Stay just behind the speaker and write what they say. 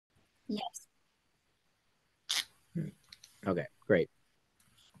Yes. Okay, great.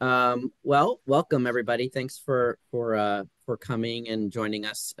 Well, welcome everybody. Thanks for coming and joining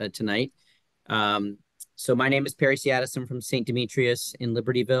us tonight. Um, so my name is Perry Addison from St. Demetrius in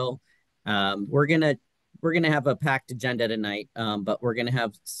Libertyville. We're gonna have a packed agenda tonight, but we're gonna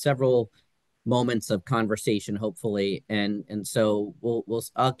have several moments of conversation, hopefully, and so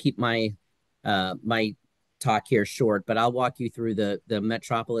I'll keep my talk here short, but I'll walk you through the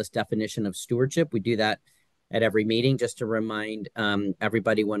Metropolis definition of stewardship. We do that at every meeting just to remind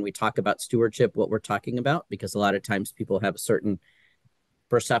everybody when we talk about stewardship what we're talking about, because a lot of times people have a certain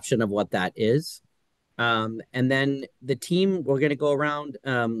perception of what that is. And then the team, we're going to go around.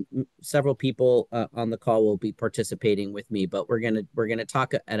 Several people on the call will be participating with me, but we're gonna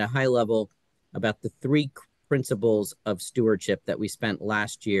talk at a high level about the three principles of stewardship that we spent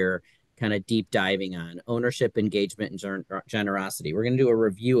last year, kind of deep diving on: ownership, engagement, and generosity. We're going to do a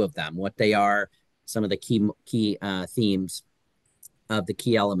review of them, what they are, some of the key themes of the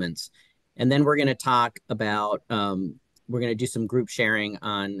key elements, and then we're going to talk about we're going to do some group sharing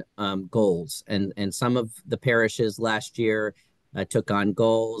on goals, and some of the parishes last year took on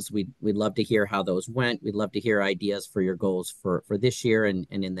goals. We'd love to hear how those went. We'd love to hear ideas for your goals for this year, and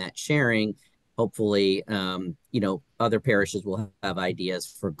in that sharing, hopefully, other parishes will have ideas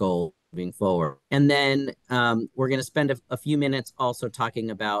for goals moving forward. And then we're going to spend a few minutes also talking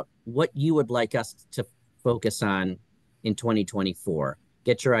about what you would like us to focus on in 2024.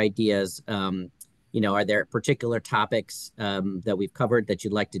 Get your ideas. Are there particular topics that we've covered that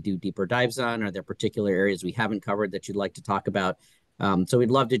you'd like to do deeper dives on? Are there particular areas we haven't covered that you'd like to talk about? So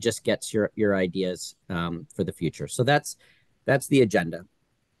we'd love to just get your ideas for the future. So that's the agenda.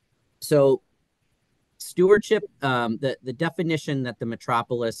 So stewardship, the definition that the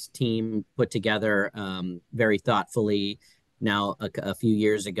Metropolis team put together very thoughtfully now a few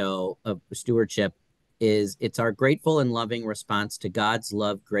years ago of stewardship is: it's our grateful and loving response to God's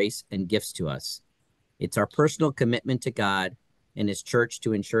love, grace, and gifts to us. It's our personal commitment to God and His church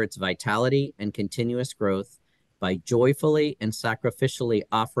to ensure its vitality and continuous growth by joyfully and sacrificially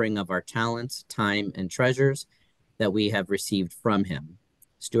offering of our talents, time, and treasures that we have received from Him.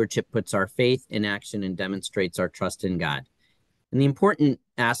 Stewardship puts our faith in action and demonstrates our trust in God. And the important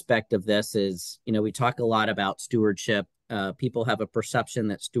aspect of this is, we talk a lot about stewardship. People have a perception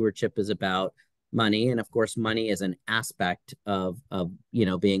that stewardship is about money, and of course, money is an aspect of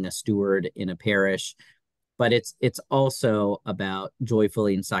being a steward in a parish. But it's also about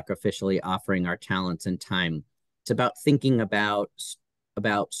joyfully and sacrificially offering our talents and time. It's about thinking about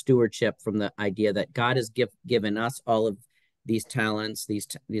stewardship from the idea that God has given us all of these talents,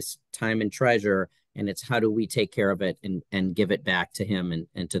 this time and treasure, and it's how do we take care of it and give it back to Him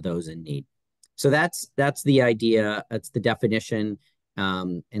and to those in need. So that's the idea. That's the definition.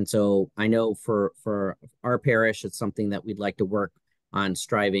 And so I know for our parish, it's something that we'd like to work on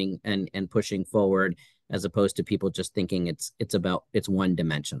striving and pushing forward, as opposed to people just thinking it's one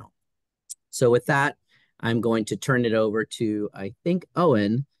dimensional. So with that, I'm going to turn it over to, I think,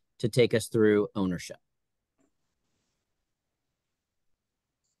 Owen, to take us through ownership.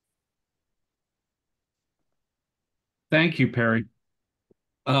 Thank you, Perry.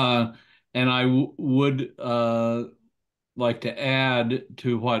 Uh, and I would like to add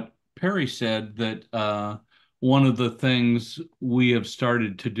to what Perry said that one of the things we have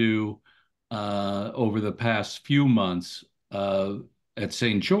started to do over the past few months at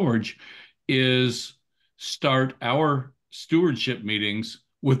St. George is start our stewardship meetings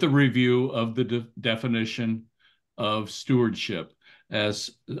with a review of the definition of stewardship,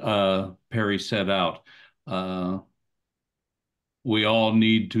 as Perry set out. We all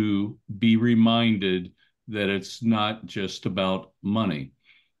need to be reminded that it's not just about money.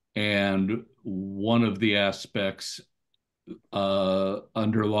 And one of the aspects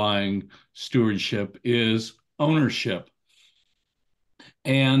underlying stewardship is ownership.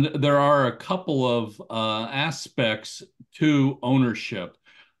 And there are a couple of aspects to ownership.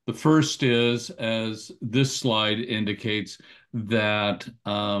 The first is, as this slide indicates, that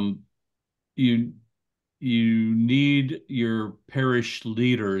you need your parish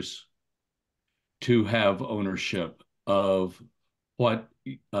leaders to have ownership of what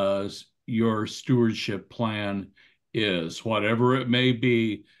your stewardship plan is, whatever it may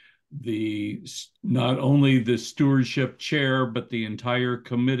be. Not only the stewardship chair, but the entire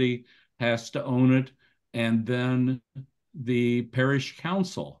committee has to own it, and then the parish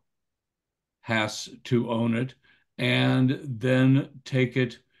council has to own it, and then take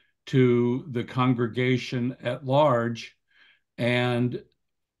it to the congregation at large and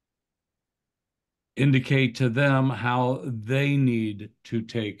indicate to them how they need to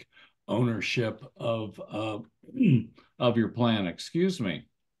take ownership of your plan. Excuse me.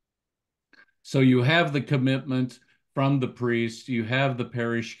 So you have the commitment from the priest, you have the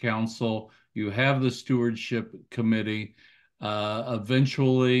parish council, you have the stewardship committee.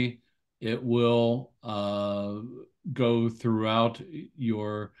 Eventually, it will go throughout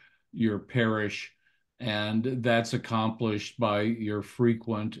your your parish, and that's accomplished by your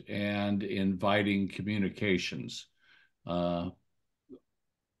frequent and inviting communications. Uh,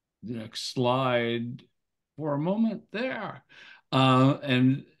 Next slide for a moment there.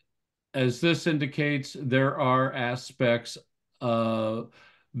 And as this indicates, there are aspects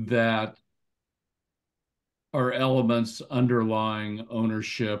that are elements underlying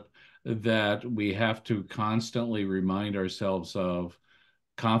ownership that we have to constantly remind ourselves of: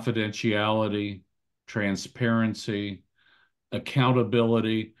 confidentiality, transparency,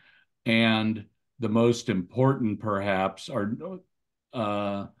 accountability, and the most important, perhaps,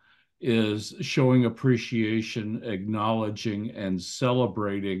 uh, is showing appreciation, acknowledging, and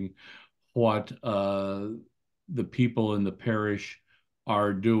celebrating what the people in the parish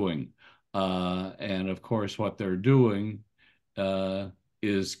are doing. And of course, what they're doing uh,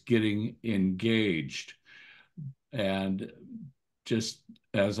 is getting engaged. And just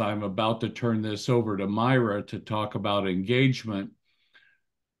as I'm about to turn this over to Myra to talk about engagement,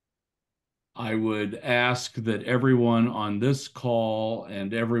 I would ask that everyone on this call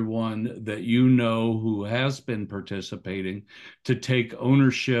and everyone that you know who has been participating to take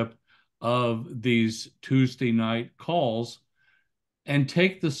ownership of these Tuesday night calls and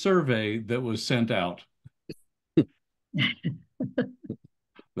take the survey that was sent out.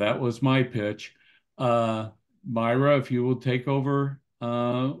 That was my pitch. Uh, Myra, if you will take over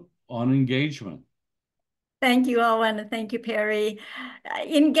on engagement. Thank you, Owen, and thank you, Perry.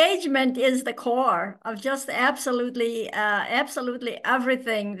 Engagement is the core of just absolutely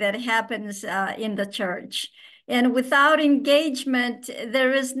everything that happens in the church. And without engagement,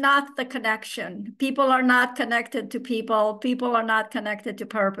 there is not the connection. People are not connected to people. People are not connected to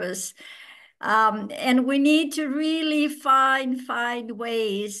purpose. And we need to really find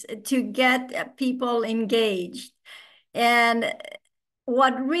ways to get people engaged. And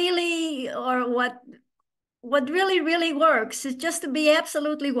what really, or what really works is just to be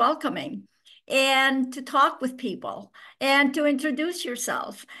absolutely welcoming and to talk with people and to introduce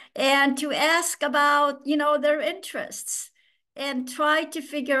yourself and to ask about, their interests and try to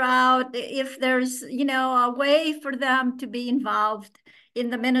figure out if there's, a way for them to be involved in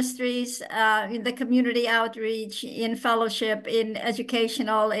the ministries, in the community outreach, in fellowship, in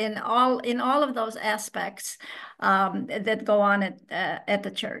educational, in all of those aspects that go on at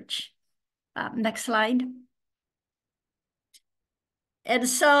the church. Next slide. And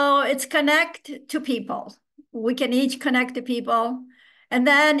so it's connect to people. We can each connect to people and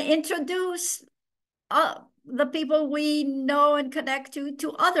then introduce the people we know and connect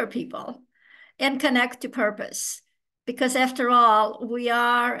to other people and connect to purpose. Because after all, we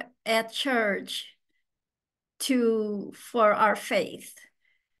are at church for our faith,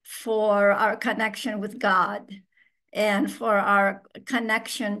 for our connection with God, and for our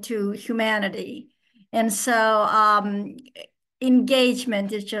connection to humanity. And so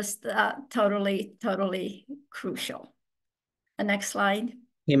engagement is just totally crucial. The next slide.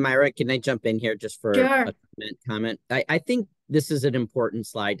 Hey, Myra, can I jump in here just for Sure. a comment? I think this is an important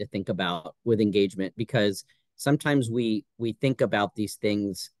slide to think about with engagement, because sometimes we think about these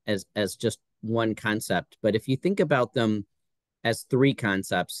things as just one concept, but if you think about them as three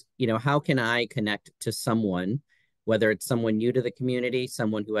concepts, how can I connect to someone, whether it's someone new to the community,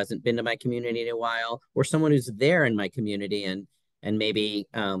 someone who hasn't been to my community in a while, or someone who's there in my community and maybe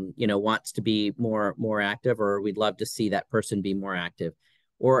wants to be more active, or we'd love to see that person be more active,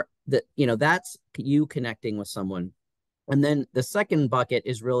 or that's you connecting with someone. And then the second bucket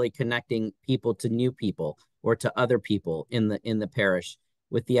is really connecting people to new people or to other people in the parish,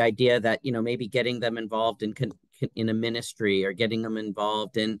 with the idea that maybe getting them involved in a ministry, or getting them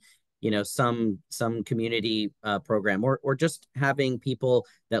involved in some community program, or just having people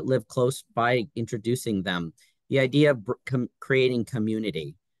that live close by, introducing them. The idea of creating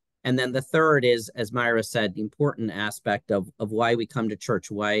community. And then the third is, as Myra said, the important aspect of why we come to church,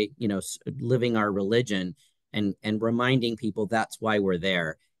 why living our religion, and reminding people that's why we're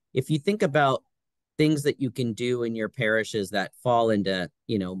there. If you think about things that you can do in your parishes that fall into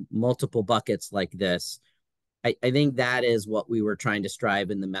multiple buckets like this, I think that is what we were trying to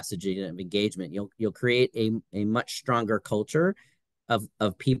strive in the messaging of engagement. You'll create a much stronger culture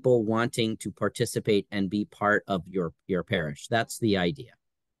of people wanting to participate and be part of your parish. That's the idea.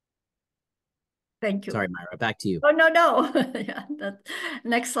 Thank you. Sorry, Myra, back to you. Oh, no, no. Yeah,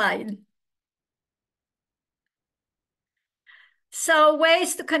 next slide. So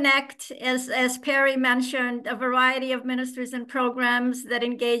ways to connect, as Perry mentioned, a variety of ministries and programs that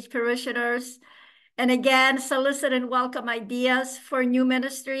engage parishioners. And again, solicit and welcome ideas for new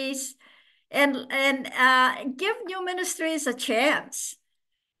ministries and give new ministries a chance.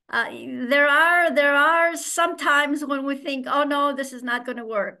 There are some times when we think, oh no, this is not going to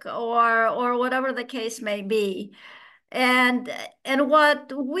work, or whatever the case may be. And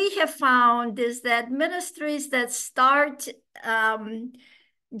what we have found is that ministries that start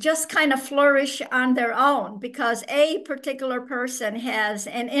just kind of flourish on their own because a particular person has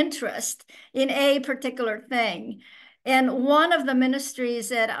an interest in a particular thing. And one of the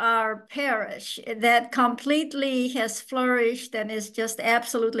ministries at our parish that completely has flourished and is just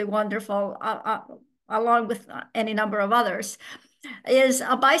absolutely wonderful, along with any number of others, is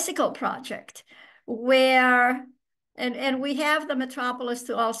a bicycle project where and we have the Metropolis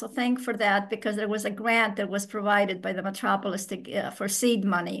to also thank for that because there was a grant that was provided by the Metropolis for seed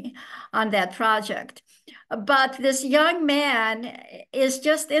money on that project. But this young man is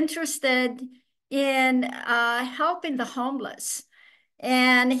just interested in helping the homeless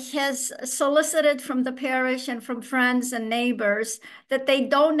and has solicited from the parish and from friends and neighbors that they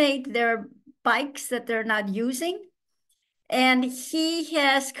donate their bikes that they're not using. And he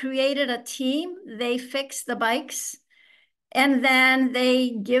has created a team. They fix the bikes and then they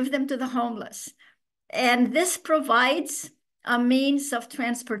give them to the homeless. And this provides a means of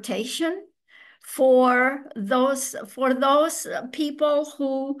transportation for those people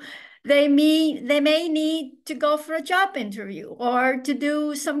who they may need to go for a job interview or to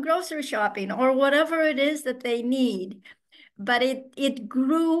do some grocery shopping or whatever it is that they need. But it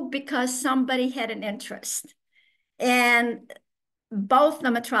grew because somebody had an interest. And both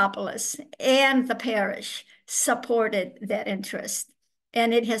the Metropolis and the parish supported that interest,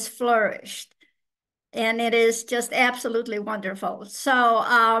 and it has flourished. And it is just absolutely wonderful. So,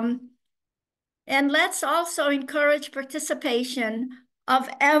 and let's also encourage participation of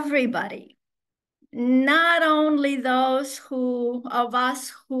everybody, not only those of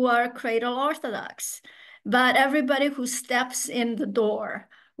us who are cradle Orthodox, but everybody who steps in the door,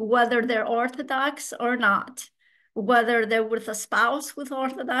 whether they're Orthodox or not, whether they're with a spouse with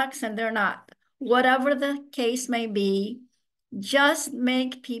Orthodox and they're not, whatever the case may be, just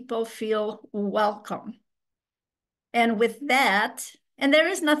make people feel welcome. And with that, and there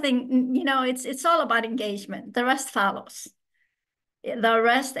is nothing, it's all about engagement. The rest follows. The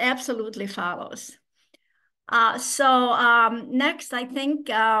rest absolutely follows. Next, I think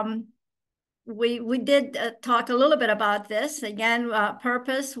we did talk a little bit about this. Again,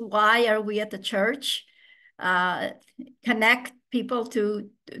 purpose, why are we at the church? Connect people to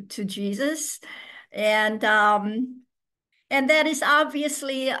Jesus. And that is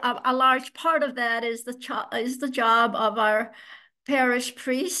obviously a large part of that is the job of our parish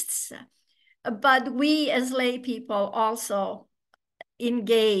priests. But we as lay people also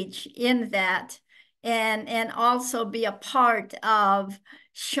engage in that and also be a part of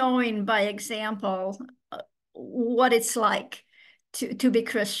showing by example what it's like to be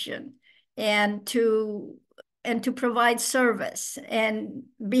Christian and to provide service and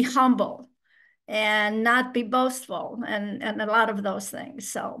be humble and not be boastful and a lot of those things.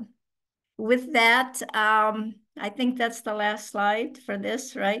 So with that, I think that's the last slide for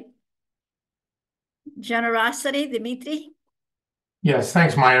this, right? Generosity, Dimitri? Yes,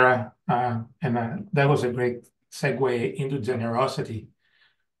 thanks, Myra. That was a great segue into generosity.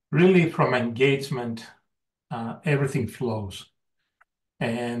 Really, from engagement, everything flows.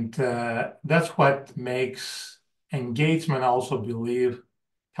 And that's what makes engagement, I also believe,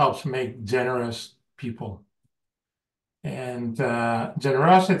 helps make generous people. And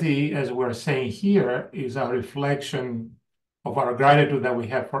generosity, as we're saying here, is a reflection of our gratitude that we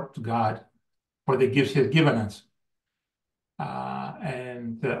have to God for the gifts He has given us.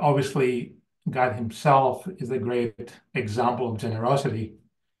 Obviously, God Himself is a great example of generosity.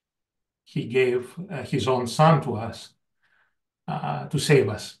 He gave His own Son to us to save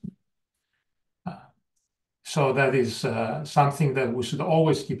us. So that is something that we should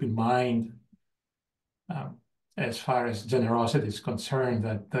always keep in mind as far as generosity is concerned,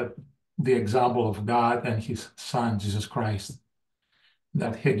 that the example of God and His Son, Jesus Christ,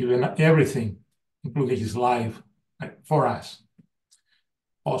 that He had given everything, including His life, for us.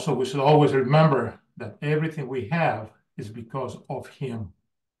 Also, we should always remember that everything we have is because of Him,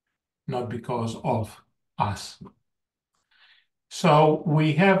 not because of us. So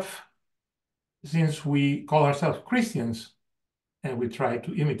we have, since we call ourselves Christians and we try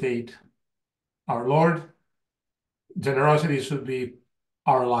to imitate our Lord, generosity should be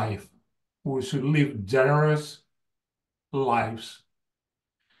our life. We should live generous lives.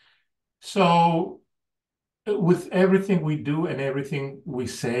 So with everything we do and everything we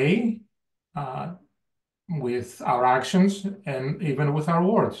say, with our actions and even with our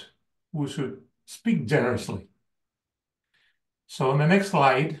words, we should speak generously. So on the next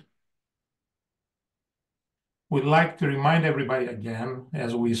slide, we'd like to remind everybody again,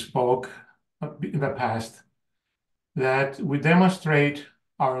 as we spoke in the past, that we demonstrate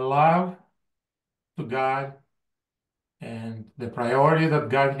our love to God and the priority that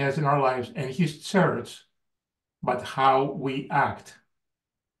God has in our lives and His church, but how we act.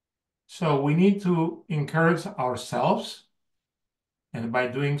 So we need to encourage ourselves, and by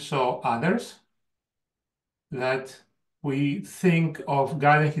doing so, others, that we think of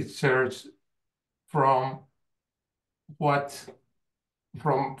God and His church from what it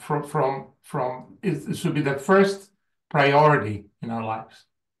should be the first priority in our lives.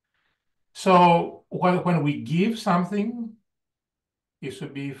 So when we give something, it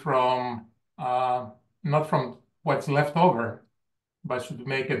should be from not from what's left over, but should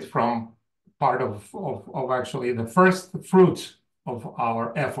make it from part of actually the first fruits of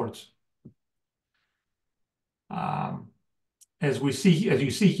our efforts. As you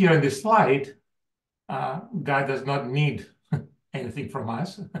see here in this slide, God does not need anything from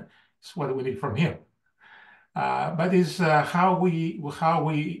us. It's what we need from Him. But it's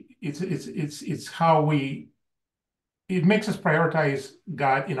it makes us prioritize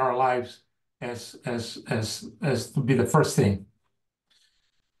God in our lives as to be the first thing.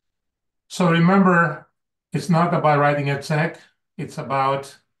 So remember, it's not about writing a check. It's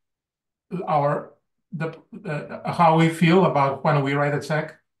about how we feel about when we write a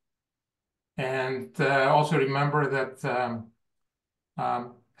check. And also remember that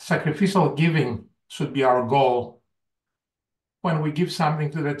sacrificial giving should be our goal. When we give something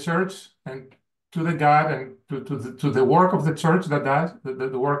to the church and to the God and to the work of the church that does,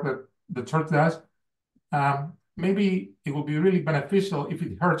 the work that the church does, maybe it will be really beneficial if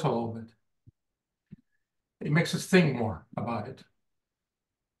it hurts a little bit. It makes us think more about it.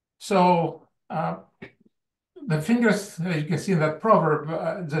 So the fingers, as you can see in that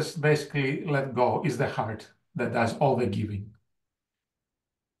proverb, just basically let go. Is the heart that does all the giving.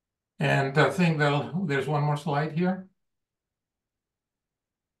 And I think there's one more slide here.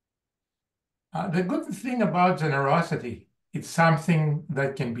 The good thing about generosity, it's something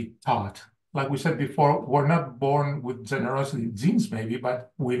that can be taught. Like we said before, we're not born with generosity genes maybe,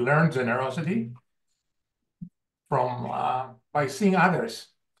 but we learn generosity from by seeing others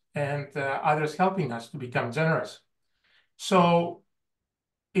and others helping us to become generous. So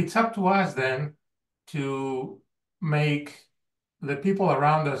it's up to us then to make the people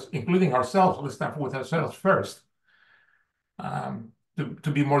around us, including ourselves, let's start with ourselves first,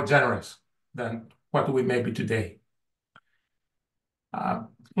 to be more generous than what we may be today.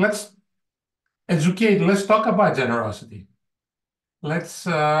 Let's educate, let's talk about generosity. Let's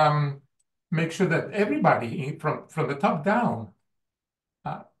make sure that everybody from the top down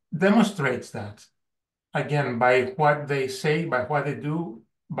demonstrates that, again, by what they say, by what they do,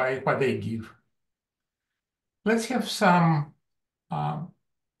 by what they give. Let's have some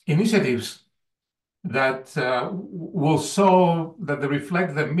initiatives that will show that they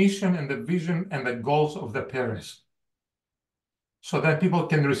reflect the mission and the vision and the goals of the parish, so that people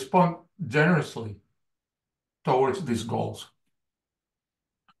can respond generously towards these goals.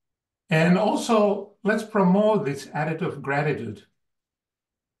 And also, let's promote this attitude of gratitude.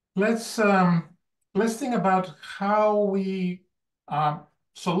 Let's think about how we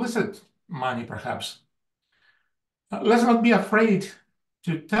solicit money, perhaps. Let's not be afraid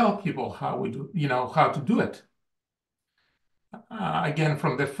to tell people how we do, how to do it. Again,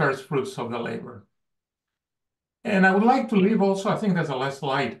 from the first fruits of the labor. And I would like to leave also, I think there's a last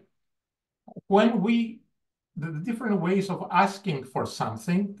slide. When the different ways of asking for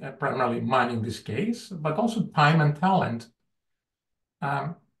something, primarily money in this case, but also time and talent,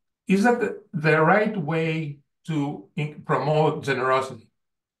 is that the right way to promote generosity?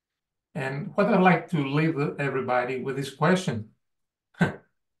 And what I'd like to leave everybody with this question: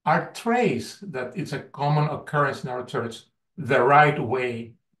 are trays that it's a common occurrence in our church the right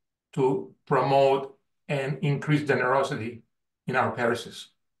way to promote and increase generosity in our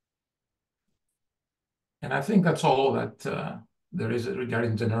parishes? And I think that's all that there is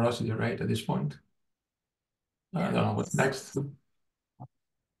regarding generosity, right, at this point. I don't know what's next.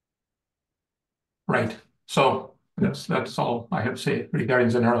 Right. So that's all I have to say regarding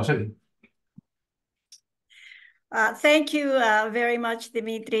generosity. Thank you very much,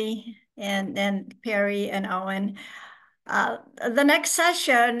 Dimitri. and Perry and Owen. The next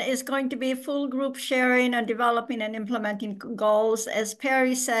session is going to be full group sharing on developing and implementing goals. As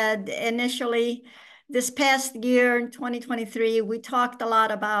Perry said initially, this past year in 2023, we talked a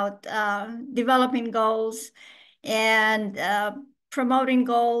lot about developing goals and promoting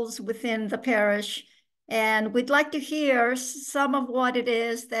goals within the parish. And we'd like to hear some of what it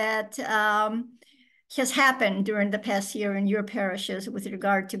is that has happened during the past year in your parishes with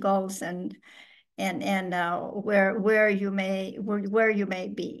regard to goals and where you may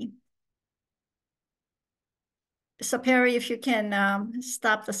be. So Perry, if you can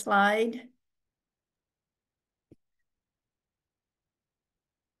stop the slide.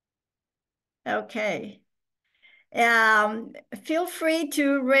 Okay. Feel free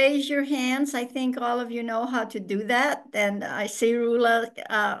to raise your hands. I think all of you know how to do that. And I see Rula.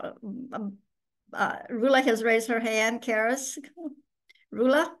 Rula has raised her hand. Karis,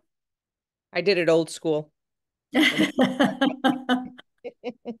 Rula. I did it old school. Hi,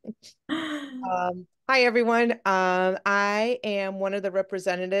 everyone. I am one of the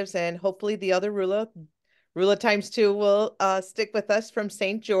representatives, and hopefully the other Rula times two will stick with us from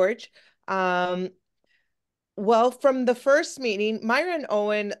St. George. Well, from the first meeting, Myra and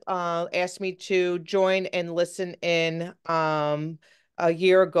Owen asked me to join and listen in a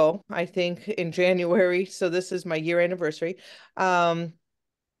year ago, I think in January. So this is my year anniversary.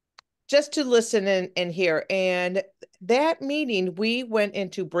 Just to listen and hear. And that meeting, we went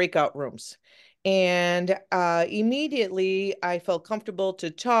into breakout rooms. And immediately I felt comfortable to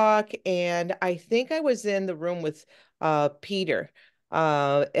talk. And I think I was in the room with Peter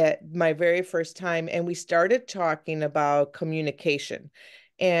at my very first time. And we started talking about communication.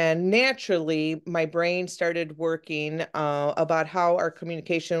 And naturally, my brain started working about how our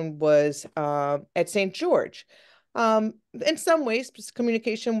communication was at St. George. In some ways,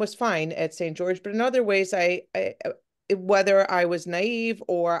 communication was fine at St. George, but in other ways, whether I was naive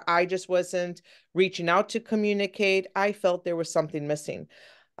or I just wasn't reaching out to communicate, I felt there was something missing.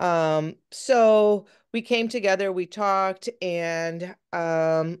 So we came together, we talked, and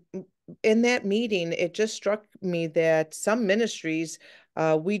in that meeting, it just struck me that some ministries,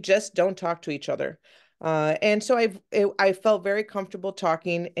 we just don't talk to each other. And so I felt very comfortable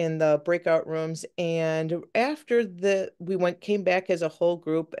talking in the breakout rooms. And after we came back as a whole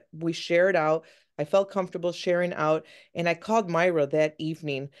group, we shared out. I felt comfortable sharing out. And I called Myra that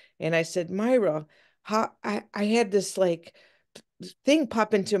evening and I said, Myra, I had this like thing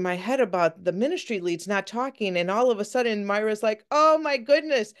pop into my head about the ministry leads not talking. And all of a sudden Myra's like, oh my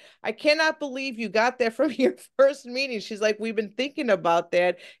goodness, I cannot believe you got that from your first meeting. She's like, we've been thinking about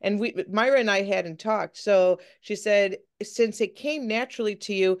that. And Myra and I hadn't talked. So she said, since it came naturally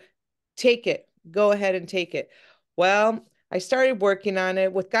to you, take it, go ahead and take it. Well, I started working on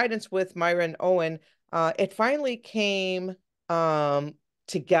it with guidance with Myra and Owen. It finally came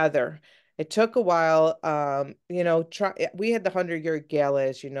together. It took a while. We had the 100-year gala,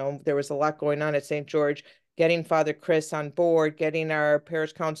 as you know, there was a lot going on at St. George, getting Father Chris on board, getting our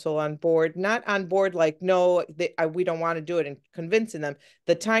parish council on board, not on board like, no, we don't want to do it, and convincing them,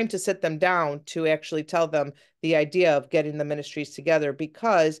 the time to sit them down to actually tell them the idea of getting the ministries together,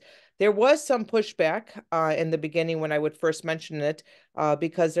 because there was some pushback in the beginning when I would first mention it,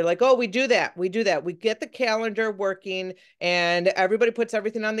 because they're like, oh, we do that. We get the calendar working and everybody puts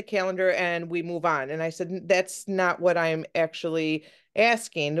everything on the calendar and we move on. And I said, that's not what I'm actually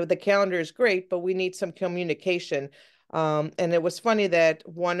asking. The calendar is great, but we need some communication. And it was funny that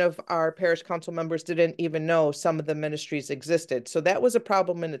one of our parish council members didn't even know some of the ministries existed. So that was a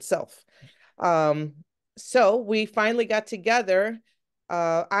problem in itself. So we finally got together.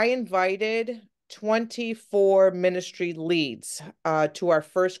 I invited 24 ministry leads to our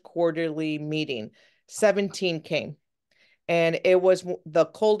first quarterly meeting. 17 came. And it was the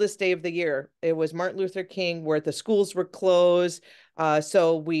coldest day of the year. It was Martin Luther King, where the schools were closed.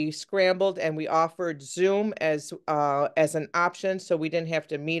 So we scrambled and we offered Zoom as an option, so we didn't have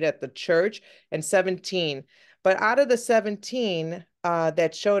to meet at the church. And 17. But out of the 17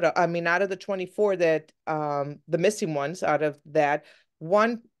 that showed up, I mean, out of the 24 that the missing ones, out of that,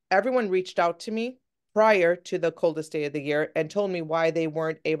 everyone reached out to me prior to the coldest day of the year and told me why they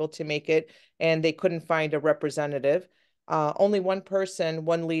weren't able to make it and they couldn't find a representative. Only one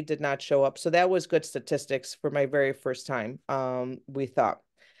lead did not show up. So that was good statistics for my very first time, we thought.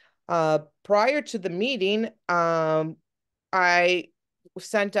 Prior to the meeting, I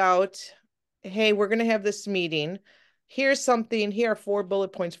sent out, hey, we're going to have this meeting. Here are 4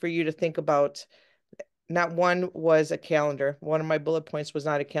 bullet points for you to think about. Not one was a calendar. One of my bullet points was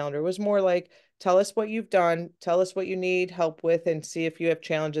not a calendar. It was more like, tell us what you've done, tell us what you need help with, and see if you have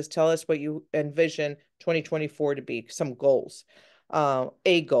challenges. Tell us what you envision 2024 to be, some goals,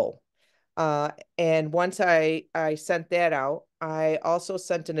 a goal. And once I sent that out, I also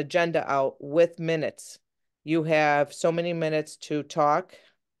sent an agenda out with minutes. You have so many minutes to talk.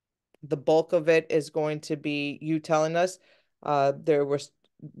 The bulk of it is going to be you telling us.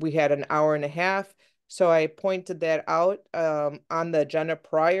 We had an hour and a half. So I pointed that out on the agenda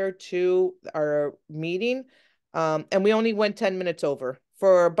prior to our meeting. And we only went 10 minutes over.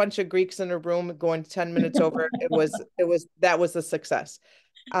 For a bunch of Greeks in a room going 10 minutes over, that was a success.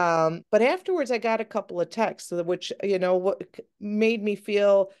 But afterwards I got a couple of texts, which, what made me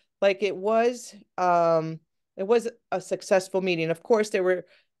feel like it was a successful meeting. Of course, there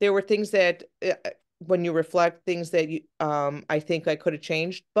were things that when you reflect, things that I think I could have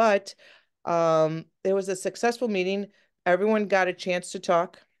changed, but it was a successful meeting. Everyone got a chance to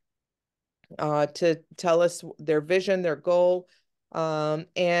talk, to tell us their vision, their goal.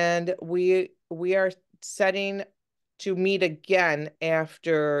 And we are setting to meet again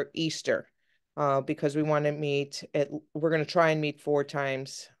after Easter, because we want to we're going to try and meet 4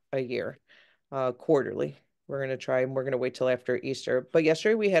 times a year, quarterly. We're going to try, and we're going to wait till after Easter. But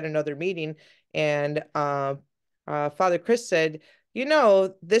yesterday we had another meeting, and Father Chris said,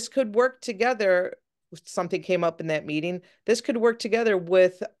 this could work together. Something came up in that meeting. This could work together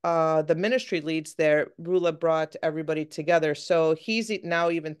with the ministry leads that Rula brought everybody together. So he's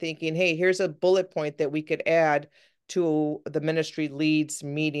now even thinking, hey, here's a bullet point that we could add to the ministry leads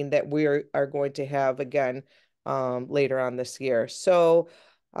meeting that we are going to have again later on this year. So,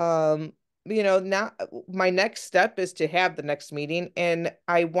 now my next step is to have the next meeting, and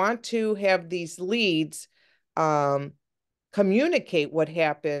I want to have these leads communicate what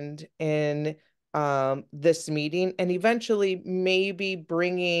happened in this meeting, and eventually maybe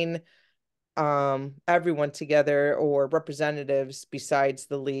bringing everyone together, or representatives besides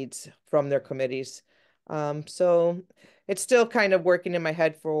the leads from their committees. So it's still kind of working in my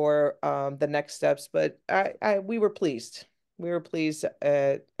head for the next steps, but we were pleased. We were pleased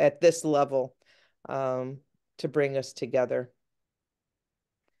at this level to bring us together.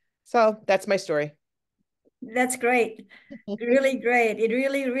 So that's my story. That's great. Really great. It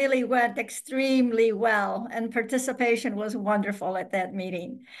really, really went extremely well, and participation was wonderful at that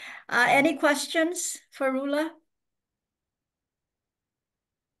meeting. Any questions for Rula?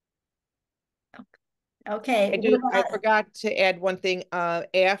 Okay. I forgot to add one thing.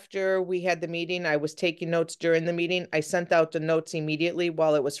 After we had the meeting, I was taking notes during the meeting. I sent out the notes immediately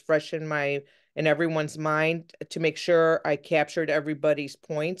while it was fresh in everyone's mind, to make sure I captured everybody's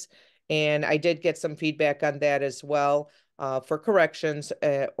points. And I did get some feedback on that as well, for corrections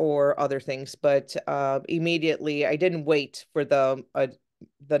or other things. But immediately, I didn't wait for the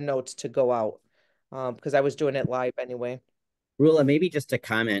notes to go out, because I was doing it live anyway. Rula, maybe just a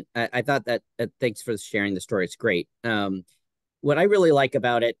comment. I thought that thanks for sharing the story. It's great. What I really like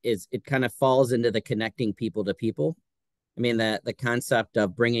about it is it kind of falls into the connecting people to people. I mean, the concept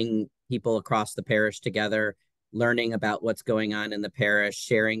of bringing people across the parish together, learning about what's going on in the parish,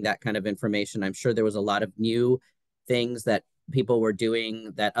 sharing that kind of information. I'm sure there was a lot of new things that people were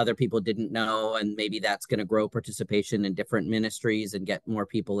doing that other people didn't know, and maybe that's going to grow participation in different ministries and get more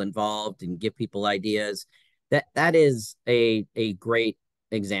people involved and give people ideas. That is a great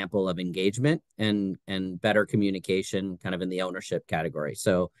example of engagement and better communication, kind of in the ownership category.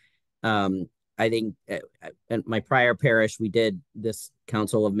 So I think in my prior parish, we did this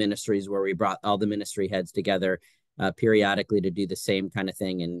council of ministries where we brought all the ministry heads together periodically to do the same kind of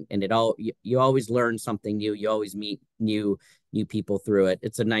thing, and you always learn something new. You always meet new people through it.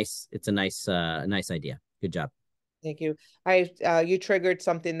 It's a nice idea. Good job. Thank you. You triggered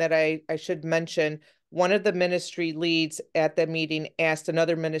something that I should mention. One of the ministry leads at the meeting asked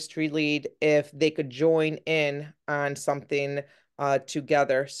another ministry lead if they could join in on something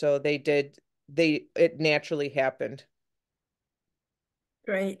together. So they did. It naturally happened.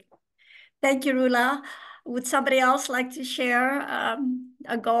 Great. Thank you, Rula. Would somebody else like to share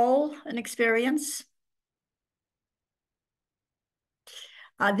a goal, an experience?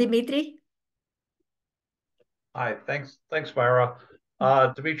 Dimitri? Hi, thanks, Myra.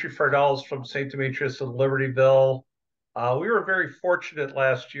 Dimitri Fardells from St. Demetrius in Libertyville. We were very fortunate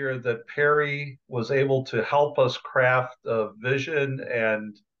last year that Perry was able to help us craft a vision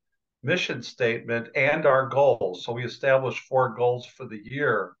and mission statement and our goals. So we established 4 goals for the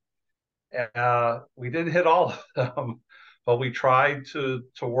year. We didn't hit all of them, but we tried to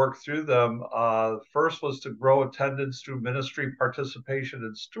work through them. First was to grow attendance through ministry participation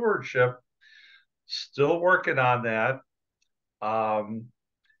and stewardship. Still working on that.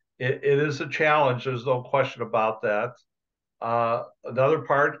 it is a challenge. There's no question about that. Another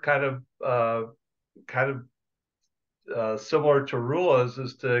part, similar to Rula's,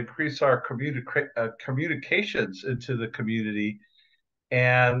 is to increase our communications into the community.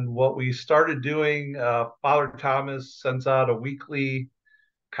 And what we started doing, Father Thomas sends out a weekly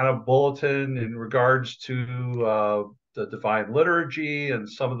kind of bulletin in regards to the Divine Liturgy and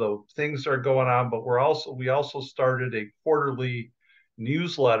some of the things that are going on. But we also started a quarterly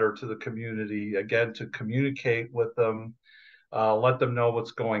newsletter to the community, again, to communicate with them, let them know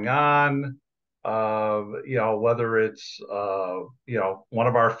what's going on. Whether it's one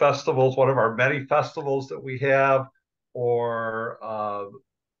of our festivals, one of our many festivals that we have, or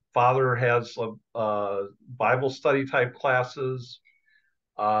Father has Bible study type classes,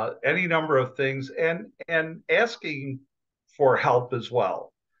 any number of things, and asking for help as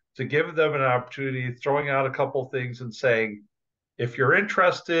well, to give them an opportunity, throwing out a couple things and saying, if you're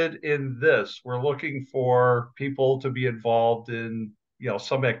interested in this, we're looking for people to be involved in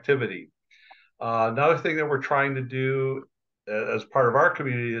some activity. Another thing that we're trying to do as part of our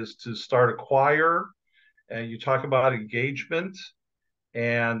community is to start a choir. And you talk about engagement,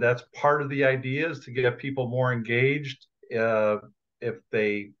 and that's part of the idea, is to get people more engaged. If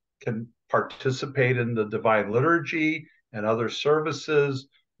they can participate in the Divine Liturgy and other services,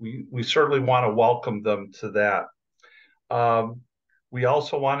 we certainly want to welcome them to that. We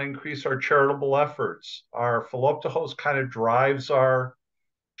also want to increase our charitable efforts. Our Philoptochos kind of drives our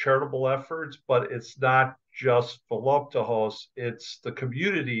charitable efforts, but it's not just Philoptochos, it's the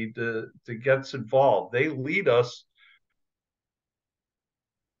community that gets involved. They lead us.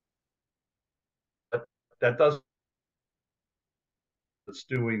 That doesn't, it's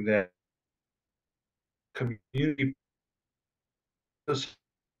doing that community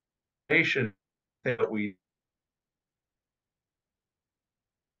participation that we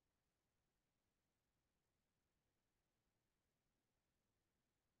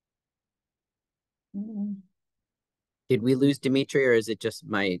Did we lose Dimitri, or is it just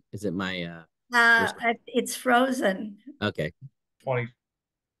my, It's frozen. okay. 20.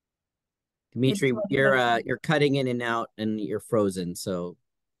 Dimitri, you're cutting in and out and you're frozen, so.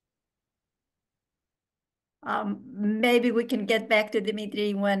 Maybe we can get back to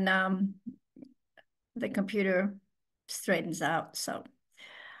Dimitri when the computer straightens out. So,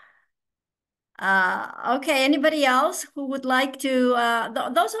 okay, anybody else who would like to?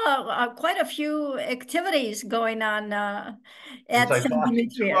 Those are quite a few activities going on at Was I St. talking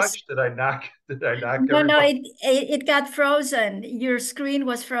too Demetrius. much? Did I knock No, everybody? it got frozen. Your screen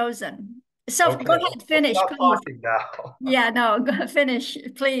was frozen. So Okay, go ahead, finish, stop please. talking now. Yeah, no, go finish,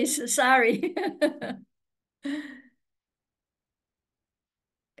 please. Sorry.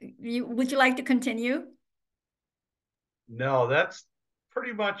 Would you like to continue? No, that's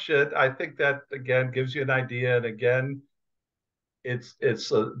pretty much it. I think that again gives you an idea, and again, it's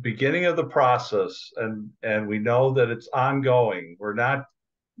the beginning of the process, and we know that it's ongoing. We're not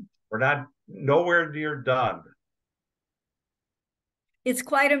nowhere near done. It's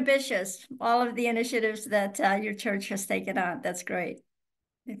quite ambitious, all of the initiatives that your church has taken on. That's great.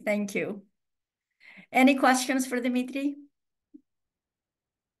 Thank you. Any questions for Dimitri?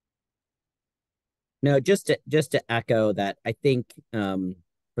 No, just to echo that, I think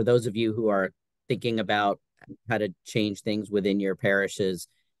for those of you who are thinking about how to change things within your parishes,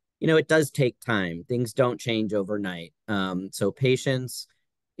 it does take time. Things don't change overnight. So patience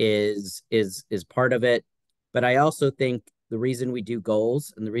is part of it. But I also think the reason we do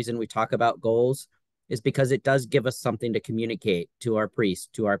goals and the reason we talk about goals is because it does give us something to communicate to our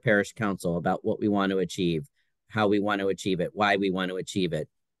priest, to our parish council about what we want to achieve, how we want to achieve it, why we want to achieve it.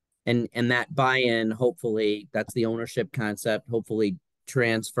 And that buy-in, hopefully, that's the ownership concept, hopefully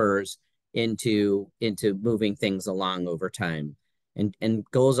transfers into moving things along over time. And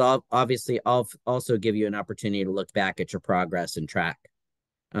goals obviously also give you an opportunity to look back at your progress and track.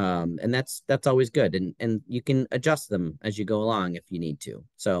 And that's always good. And you can adjust them as you go along if you need to.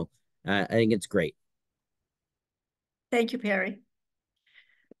 So I think it's great. Thank you, Perry.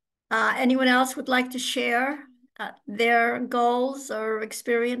 Anyone else would like to share their goals or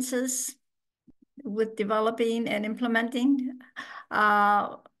experiences with developing and implementing?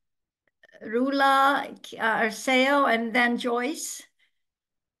 Rula, Arceo, and then Joyce.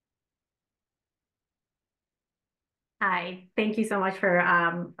 Hi, thank you so much for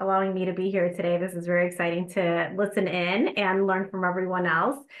allowing me to be here today. This is very exciting to listen in and learn from everyone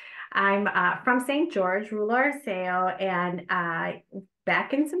else. I'm from St. George, Rula Arceo, and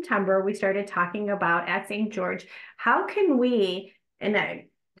back in September, we started talking about at St. George, how can we, and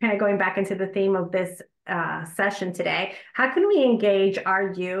kind of going back into the theme of this session today, how can we engage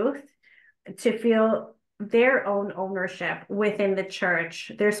our youth to feel their own ownership within the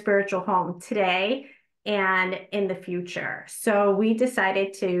church, their spiritual home today and in the future? So we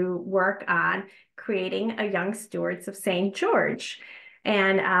decided to work on creating a Young Stewards of St. George.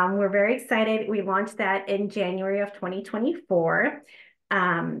 And we're very excited. We launched that in January of 2024.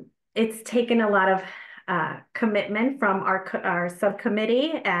 It's taken a lot of commitment from our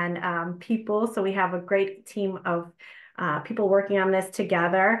subcommittee and people. So we have a great team of people working on this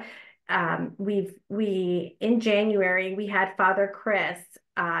together. In January, we had Father Chris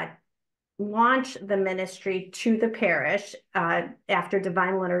launch the ministry to the parish after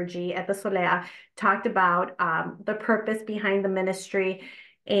Divine Liturgy at the Solea, talked about the purpose behind the ministry.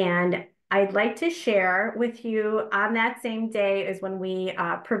 And I'd like to share with you on that same day is when we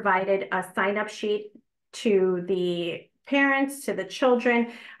provided a sign-up sheet to the parents, to the children,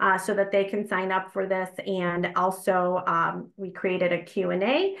 so that they can sign up for this. And also we created a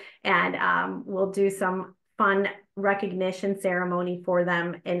Q&A, and we'll do some fun recognition ceremony for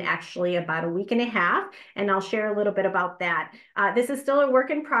them in actually about a week and a half. And I'll share a little bit about that. This is still a work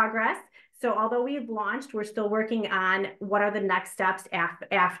in progress. So although we've launched, we're still working on what are the next steps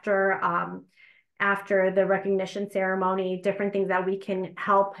after the recognition ceremony, different things that we can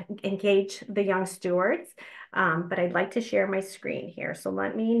help engage the young stewards. But I'd like to share my screen here. So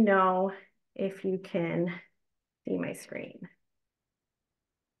let me know if you can see my screen.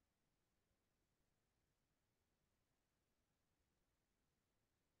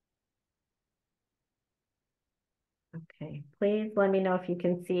 Okay, please let me know if you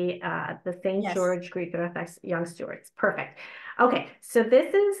can see the St. Yes. George Greek Orthodox Young Stewards. Perfect. Okay, so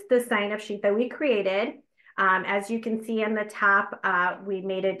this is the sign-up sheet that we created. As you can see on the top, we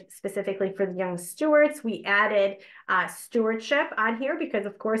made it specifically for the young stewards. We added stewardship on here because,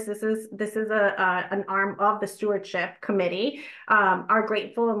 of course, this is an arm of the stewardship committee. Our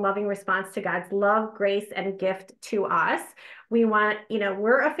grateful and loving response to God's love, grace, and gift to us. We want,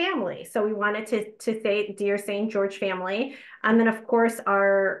 we're a family, so we wanted to say, Dear St. George family, and then of course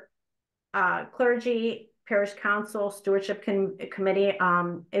our clergy, parish council, stewardship committee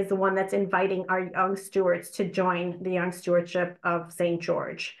is the one that's inviting our young stewards to join the Young Stewardship of St.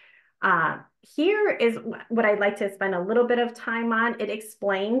 George. Here is what I'd like to spend a little bit of time on. It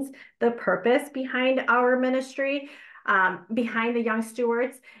explains the purpose behind our ministry, behind the young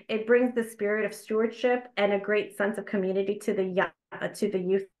stewards. It brings the spirit of stewardship and a great sense of community to the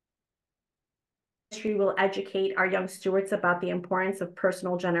youth. Ministry will educate our young stewards about the importance of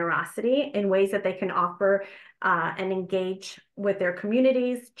personal generosity in ways that they can offer and engage with their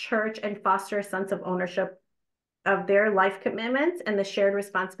communities, church, and foster a sense of ownership of their life commitments and the shared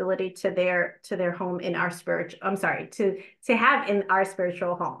responsibility to their home in our to have in our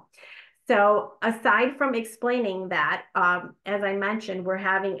spiritual home. So aside from explaining that, as I mentioned, we're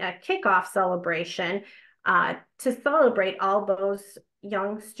having a kickoff celebration to celebrate all those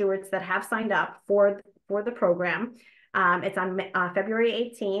young stewards that have signed up for the program. It's on February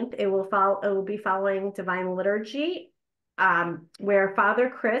 18th. It will be following Divine Liturgy, where Father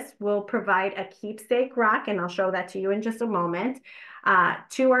Chris will provide a keepsake rock, and I'll show that to you in just a moment,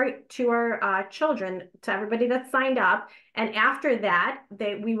 to our children, to everybody that's signed up. And after that,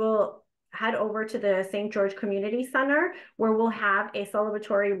 we will head over to the St. George Community Center, where we'll have a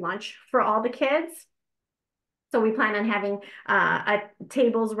celebratory lunch for all the kids. So we plan on having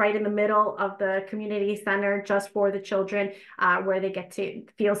tables right in the middle of the community center just for the children, where they get to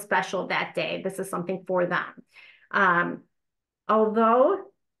feel special that day. This is something for them. Although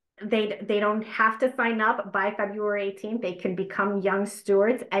they don't have to sign up by February 18th, they can become young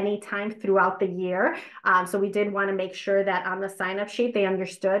stewards anytime throughout the year. So we did want to make sure that on the sign-up sheet, they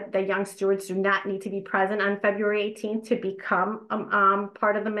understood that young stewards do not need to be present on February 18th to become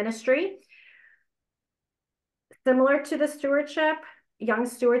part of the ministry. Similar to the stewardship, young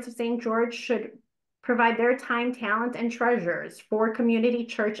stewards of St. George should provide their time, talent, and treasures for community,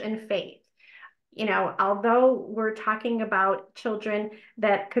 church, and faith. Although we're talking about children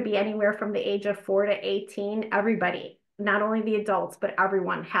that could be anywhere from the age of 4 to 18, everybody, not only the adults, but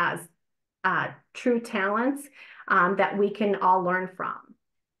everyone has true talents that we can all learn from.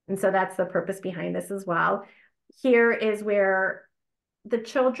 And so that's the purpose behind this as well. Here is where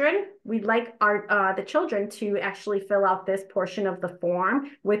we'd like the children to actually fill out this portion of the form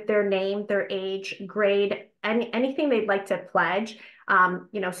with their name, their age, grade, anything they'd like to pledge.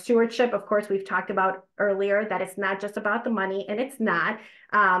 Stewardship, of course, we've talked about earlier that it's not just about the money, and it's not.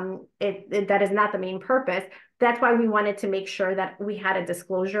 That is not the main purpose, that's why we wanted to make sure that we had a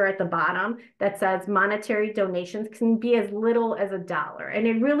disclosure at the bottom that says monetary donations can be as little as $1. And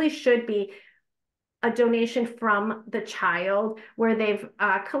it really should be a donation from the child where they've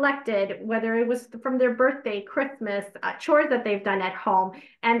collected, whether it was from their birthday, Christmas, chores that they've done at home.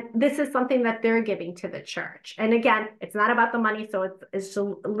 And this is something that they're giving to the church. And again, it's not about the money. So it's as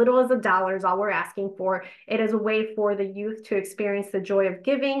little as $1 is all we're asking for. It is a way for the youth to experience the joy of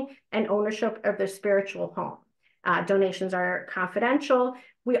giving and ownership of their spiritual home. Donations are confidential.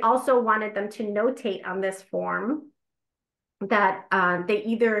 We also wanted them to notate on this form that they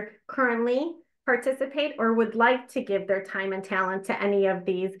either currently participate or would like to give their time and talent to any of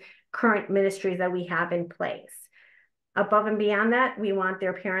these current ministries that we have in place. Above and beyond that, we want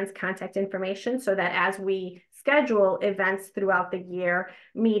their parents' contact information so that as we schedule events throughout the year,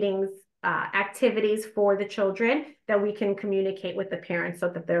 meetings, activities for the children, that we can communicate with the parents so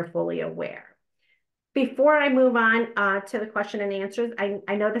that they're fully aware. Before I move on to the question and answers,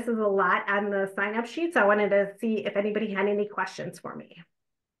 I know this is a lot on the sign-up sheet, so I wanted to see if anybody had any questions for me.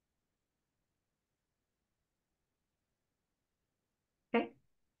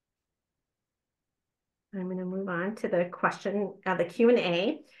 I'm going to move on to the question, the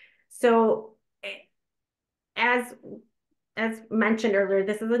Q&A. So as mentioned earlier,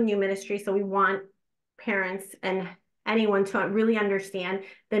 this is a new ministry, so we want parents and anyone to really understand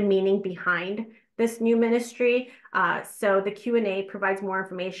the meaning behind this new ministry. So the Q&A provides more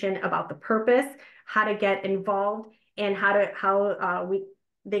information about the purpose, how to get involved, and how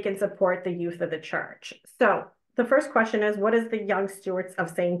they can support the youth of the church. So the first question is, what is the Young Stewards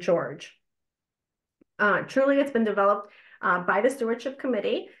of St. George? Truly, it's been developed by the Stewardship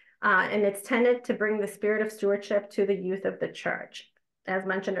Committee, and it's tended to bring the spirit of stewardship to the youth of the church. As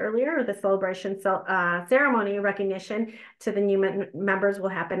mentioned earlier, the celebration ceremony recognition to the new members will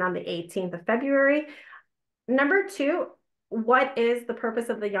happen on the 18th of February. Number two, what is the purpose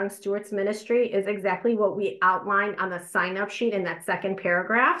of the Young Stewards Ministry is exactly what we outlined on the sign-up sheet in that second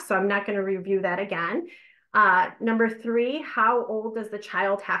paragraph, so I'm not going to review that again. Number three, how old does the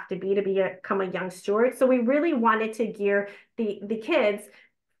child have to become a young steward? So we really wanted to gear the kids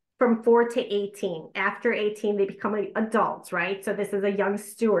from 4 to 18. After 18, they become adults, right? So this is a young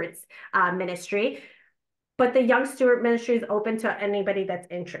stewards ministry. But the young steward ministry is open to anybody that's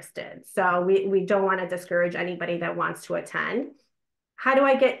interested. So we don't want to discourage anybody that wants to attend. How do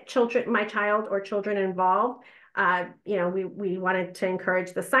I get my child or children involved? We wanted to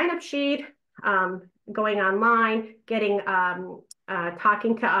encourage the sign-up sheet, going online,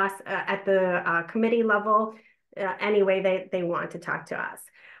 talking to us at the committee level, any way they want to talk to us.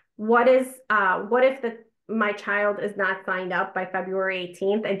 What if my child is not signed up by February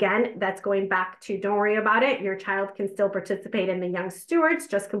 18th? Again, that's going back to, don't worry about it. Your child can still participate in the Young Stewards.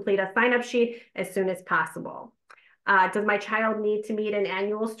 Just complete a sign-up sheet as soon as possible. Does my child need to meet an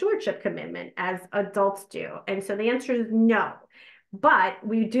annual stewardship commitment as adults do? And so the answer is no. But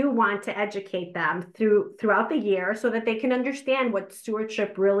we do want to educate them throughout the year so that they can understand what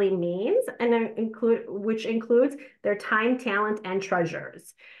stewardship really means, and which includes their time, talent, and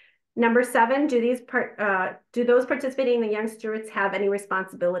treasures. Number 7, do those participating in the Young Stewards have any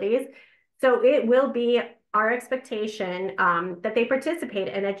responsibilities? So it will be our expectation that they participate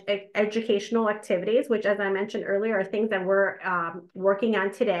in educational activities, which, as I mentioned earlier, are things that we're working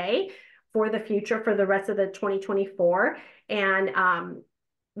on today for the future, for the rest of the 2024. And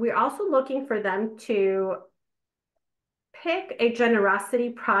we're also looking for them to pick a generosity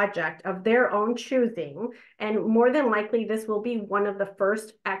project of their own choosing. And more than likely, this will be one of the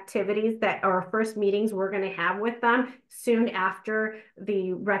first activities or first meetings we're going to have with them soon after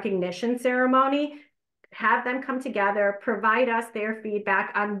the recognition ceremony. Have them come together, provide us their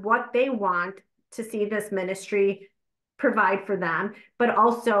feedback on what they want to see this ministry provide for them, but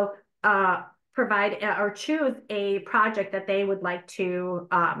also provide or choose a project that they would like to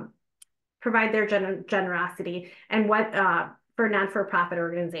provide their generosity, and what for non-for-profit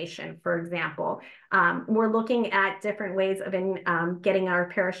organization, for example. We're looking at different ways of getting our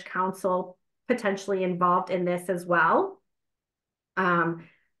parish council potentially involved in this as well.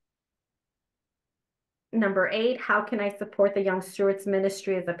 Number 8, how can I support the Young Stewards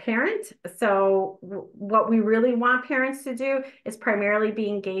Ministry as a parent? So what we really want parents to do is primarily be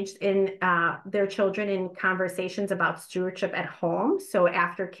engaged in their children in conversations about stewardship at home. So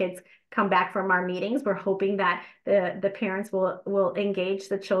after kids come back from our meetings, we're hoping that the parents will engage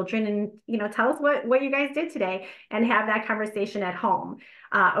the children and, tell us what you guys did today, and have that conversation at home.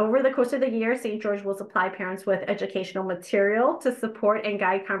 Over the course of the year, St. George will supply parents with educational material to support and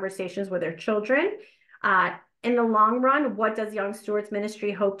guide conversations with their children. In the long run, what does Young Stewards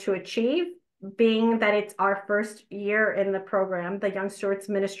Ministry hope to achieve? being that it's our first year in the program, the Young Stewards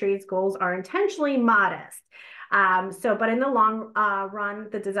Ministry's goals are intentionally modest. But in the long run,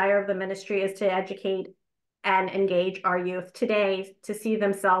 the desire of the ministry is to educate and engage our youth today to see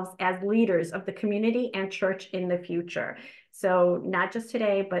themselves as leaders of the community and church in the future. So not just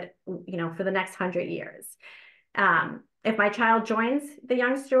today, but for the next 100 years. If my child joins the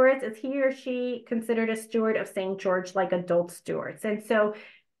Young Stewards, is he or she considered a steward of St. George like adult stewards? And so,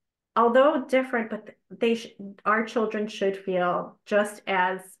 although different, but our children should feel just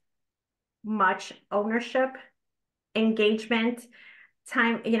as much ownership, engagement,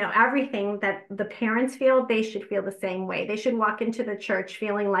 time, everything that the parents feel, they should feel the same way. They should walk into the church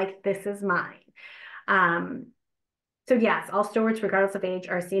feeling like this is mine. So yes, all stewards, regardless of age,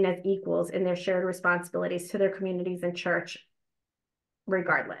 are seen as equals in their shared responsibilities to their communities and church,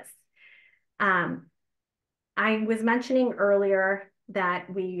 regardless. I was mentioning earlier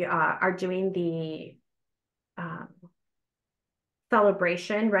that we are doing the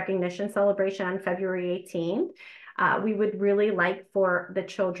recognition celebration on February 18th. We would really like for the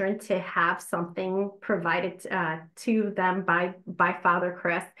children to have something provided to them by Father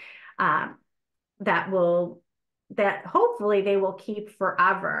Chris that hopefully they will keep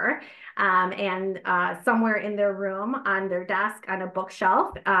forever, and somewhere in their room, on their desk, on a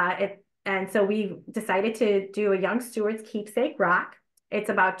bookshelf. And so we decided to do a Young Stewards keepsake rock. It's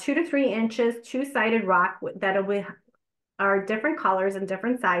about 2 to 3 inches, two-sided rock that are different colors and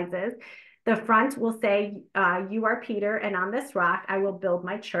different sizes. The front will say, "You are Peter, and on this rock I will build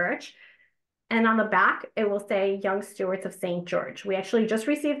my church." And on the back, it will say Young Stewards of St. George. We actually just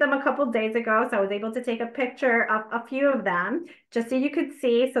received them a couple of days ago, so I was able to take a picture of a few of them just so you could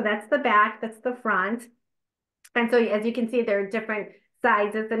see. So that's the back, that's the front. And so as you can see, there are different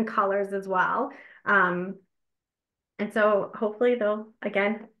sizes and colors as well. And so hopefully they'll,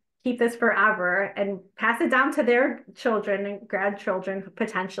 again, keep this forever and pass it down to their children and grandchildren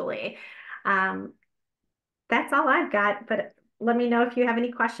potentially. That's all I've got, but let me know if you have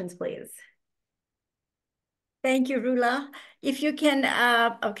any questions, please. Thank you, Rula. If you can,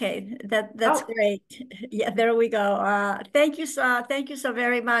 okay, that's great. Yeah, there we go. Thank you so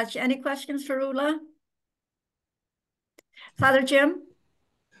very much. Any questions for Rula? Father Jim?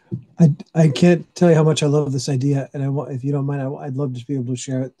 I can't tell you how much I love this idea, and if you don't mind, I'd love to be able to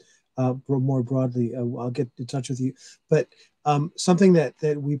share it more broadly. I'll get in touch with you. But something that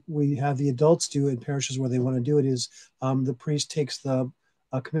we have the adults do in parishes where they want to do it is the priest takes the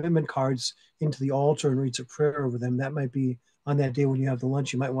commitment cards into the altar and reads a prayer over them. That might be on that day when you have the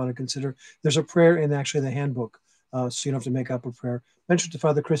lunch. You might want to consider. There's a prayer in actually the handbook, so you don't have to make up a prayer. Mention to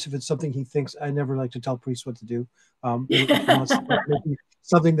Father Chris if it's something he thinks. I never like to tell priests what to do.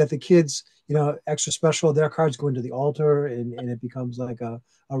 Something that the kids, extra special. Their cards go into the altar, and it becomes like a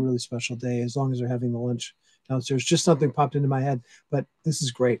really special day as long as they're having the lunch downstairs. Just something popped into my head, but this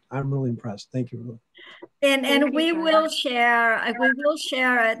is great. I'm really impressed. Thank you, Rula. And we will share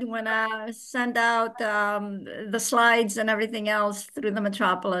it when I send out the slides and everything else through the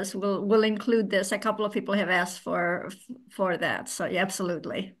Metropolis. We'll include this. A couple of people have asked for that. So yeah,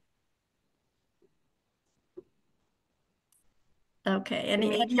 absolutely. Okay.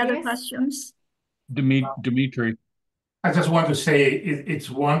 Any other questions? Dimitri. I just want to say it's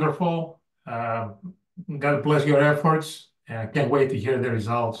wonderful. God bless your efforts. I can't wait to hear the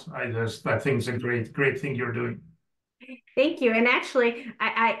results. I think it's a great thing you're doing. Thank you. And actually,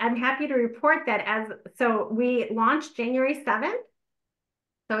 I'm happy to report that so we launched January 7th.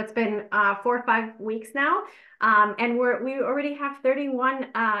 So it's been 4 or 5 weeks now. And we already have 31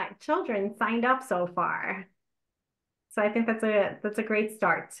 children signed up so far. So I think that's a great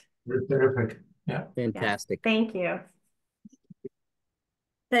start. Terrific. Yeah. Fantastic. Yeah. Thank you.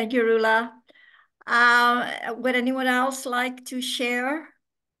 Thank you, Rula. Would anyone else like to share?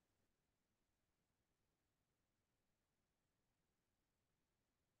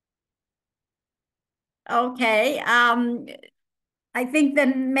 Okay. I think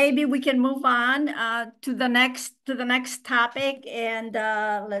then maybe we can move on to the next topic, and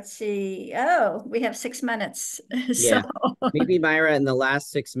let's see. Oh, we have 6 minutes. Yeah. Maybe Myra, in the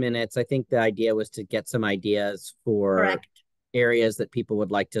last 6 minutes, I think the idea was to get some ideas for Correct. areas that people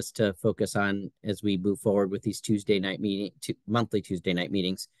would like us to focus on as we move forward with these monthly Tuesday night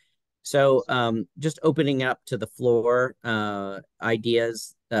meetings. So just opening up to the floor,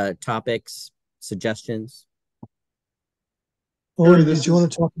 ideas, topics, suggestions. Owen, did you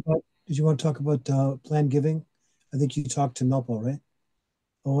want to talk about planned giving? I think you talked to Melpo, right?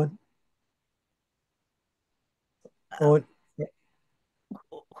 Owen?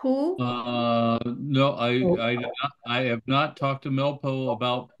 Who? No, Oh, I have not talked to Melpo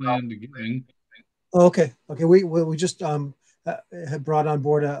about planned giving. okay. Okay. We just had brought on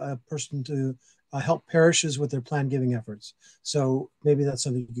board a person to help parishes with their planned giving efforts. So maybe that's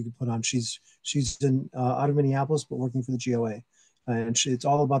something you could put on. She's in out of Minneapolis, but working for the GOA, and it's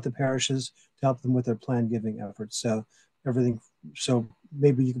all about the parishes to help them with their planned giving efforts. So everything. So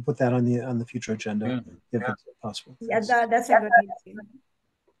maybe you can put that on the future agenda if it's possible. Yeah, that's a good idea.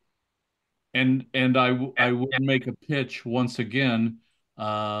 And I would make a pitch once again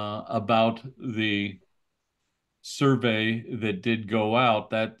about the survey that did go out.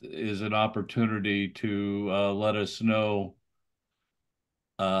 That is an opportunity to let us know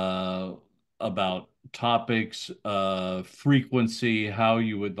about topics, frequency, how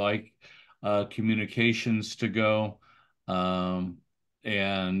you would like communications to go.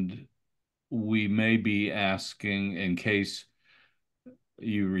 And we may be asking, in case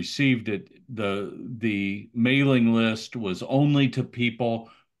you received it, the mailing list was only to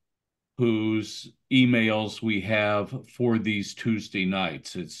people whose emails we have for these Tuesday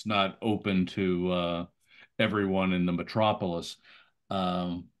nights. It's not open to everyone in the metropolis,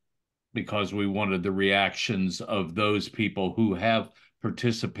 because we wanted the reactions of those people who have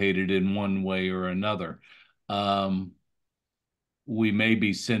participated in one way or another. We may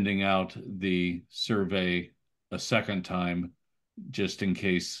be sending out the survey a second time, just in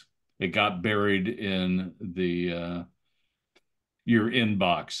case it got buried in the your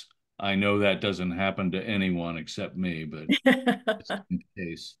inbox. I know that doesn't happen to anyone except me, but just in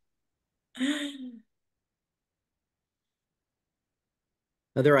case.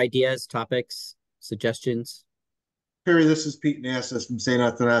 Other ideas, topics, suggestions? Perry, this is Pete Nassas from St.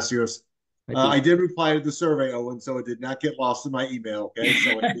 Athanasius. Hi, I Pete. did reply to the survey, Owen, so it did not get lost in my email. Okay,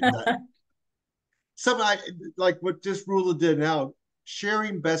 so some like what just Rula did now,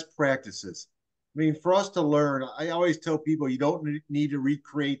 sharing best practices. I mean, for us to learn, I always tell people you don't need to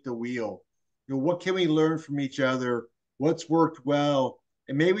recreate the wheel. You know, what can we learn from each other? What's worked well?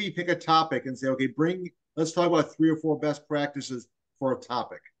 And maybe you pick a topic and say, okay, let's talk about 3 or 4 best practices for a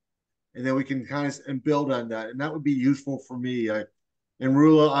topic. And then we can kind of and build on that. And that would be useful for me. And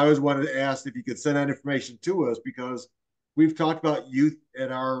Rula, I always wanted to ask if you could send that information to us, because we've talked about youth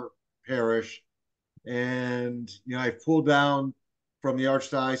at our parish. And, you know, I pulled down from the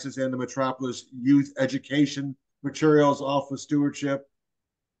Archdiocese and the Metropolis youth education materials off of stewardship,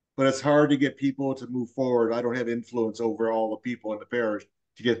 but it's hard to get people to move forward. I don't have influence over all the people in the parish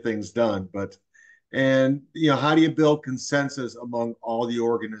to get things done. And, you know, how do you build consensus among all the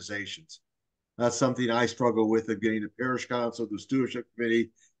organizations? That's something I struggle with, of getting the parish council, the stewardship committee,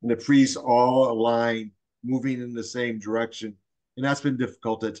 and the priests all aligned, moving in the same direction. And that's been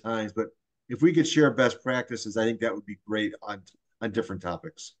difficult at times. But if we could share best practices, I think that would be great on different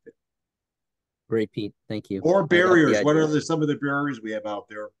topics. Great, Pete. Thank you. Or I like barriers. What are some of the barriers we have out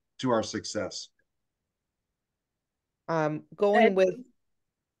there to our success? Going with,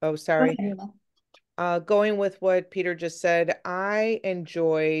 oh, sorry. Going with what Peter just said, I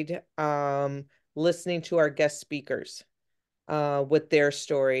enjoyed listening to our guest speakers with their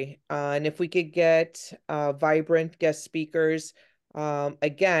story. And if we could get vibrant guest speakers,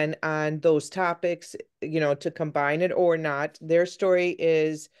 again, on those topics, you know, to combine it or not, their story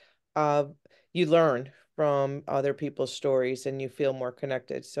is you learn from other people's stories and you feel more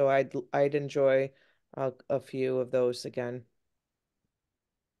connected. So I'd enjoy a few of those again.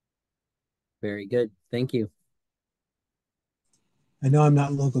 Very good. Thank you. I know I'm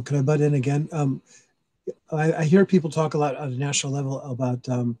not local. Could I butt in again? I hear people talk a lot at a national level about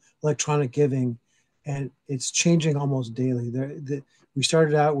electronic giving, and it's changing almost daily. We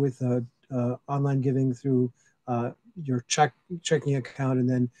started out with online giving through your checking account, and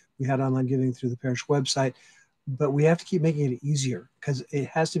then we had online giving through the parish website. But we have to keep making it easier, because it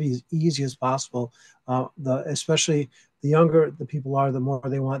has to be as easy as possible. Especially the younger the people are, the more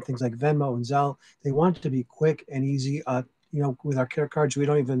they want things like Venmo and Zelle. They want it to be quick and easy. You know, with our care cards,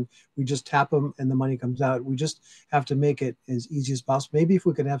 we just tap them and the money comes out. We just have to make it as easy as possible. Maybe if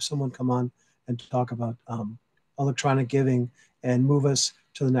we could have someone come on and talk about electronic giving and move us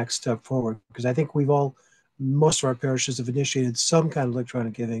to the next step forward, because I think most of our parishes have initiated some kind of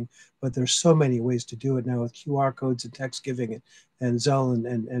electronic giving, but there's so many ways to do it now with QR codes and text giving and Zelle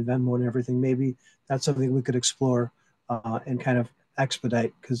and Venmo and everything. Maybe that's something we could explore and kind of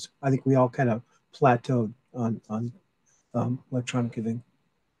expedite, because I think we all kind of plateaued on electronic giving.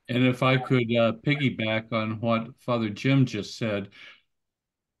 And if I could piggyback on what Father Jim just said,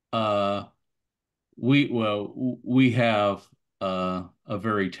 we have a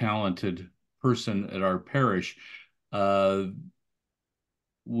very talented person at our parish.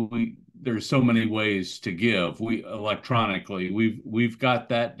 there's so many ways to give. We electronically, we've got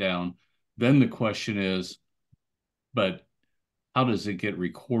that down. Then the question is, but how does it get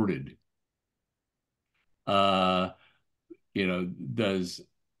recorded? You know,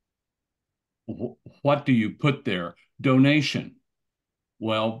 what do you put there? Donation.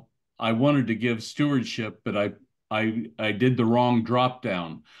 Well, I wanted to give stewardship, but I did the wrong drop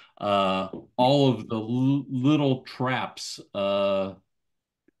down. All of the little traps, I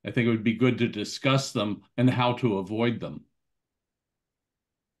think it would be good to discuss them and how to avoid them.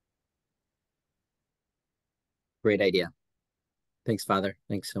 Great idea. Thanks, Father.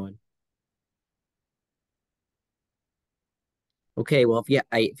 Thanks, Owen. Okay, well,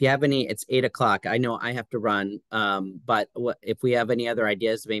 if you have any, it's 8 o'clock. I know I have to run, but if we have any other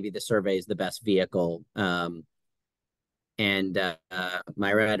ideas, maybe the survey is the best vehicle. And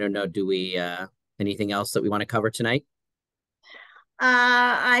Myra, I don't know, do we anything else that we want to cover tonight?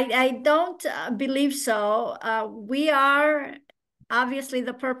 I don't believe so. We are obviously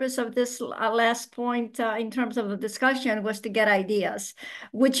the purpose of this last point in terms of the discussion was to get ideas,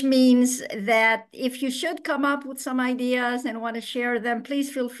 which means that if you should come up with some ideas and want to share them, please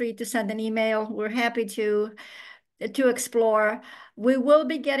feel free to send an email. We're happy to explore. We will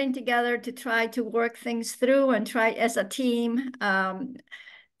be getting together to try to work things through and try as a team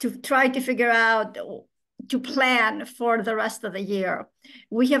to try to figure out to plan for the rest of the year.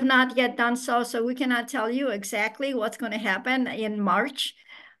 We have not yet done so, so we cannot tell you exactly what's going to happen in March.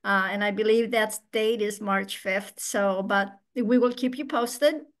 And I believe that date is March 5th. So, but we will keep you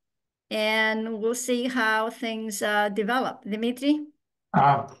posted and we'll see how things develop. Dimitri?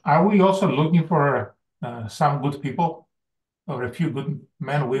 Are we also looking for some good people or a few good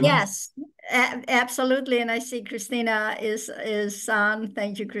men, women? Yes, absolutely. And I see Christina is on.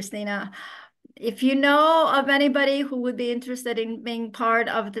 Thank you, Christina. If you know of anybody who would be interested in being part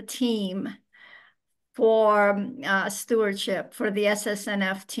of the team for stewardship for the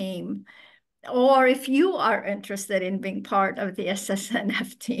SSNF team, or if you are interested in being part of the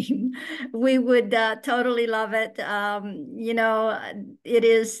SSNF team, we would totally love it. You know, it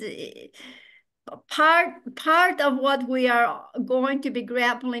is part of what we are going to be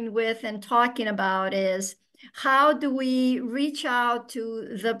grappling with and talking about is how do we reach out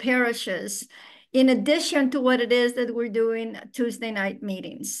to the parishes in addition to what it is that we're doing Tuesday night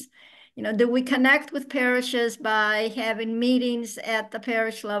meetings? You know, do we connect with parishes by having meetings at the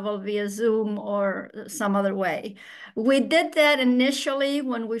parish level via Zoom or some other way? We did that initially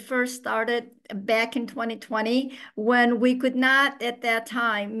when we first started back in 2020, when we could not at that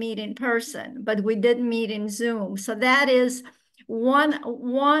time meet in person, but we did meet in Zoom. So that is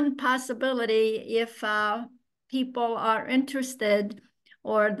one possibility if people are interested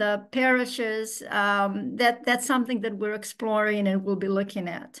or the parishes, that's something that we're exploring and we'll be looking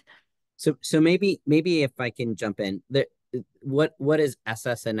at. So maybe if I can jump in, what is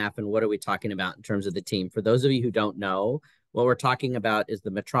SSNF and what are we talking about in terms of the team? For those of you who don't know, what we're talking about is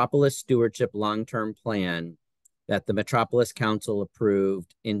the Metropolis Stewardship Long-Term Plan that the Metropolis Council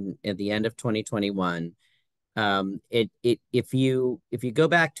approved at the end of 2021. If you go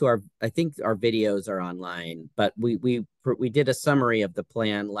back to I think our videos are online, but we did a summary of the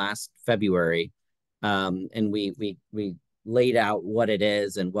plan last February, and we laid out what it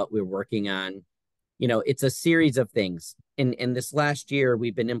is and what we're working on. You know, it's a series of things. In this last year,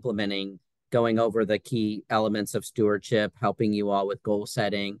 we've been implementing, going over the key elements of stewardship, helping you all with goal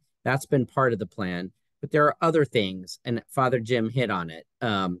setting. That's been part of the plan. But there are other things, and Father Jim hit on it.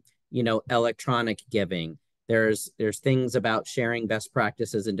 You know, electronic giving. There's things about sharing best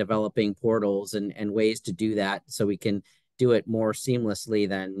practices and developing portals and ways to do that so we can do it more seamlessly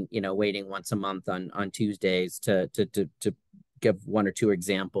than, you know, waiting once a month on Tuesdays to give one or two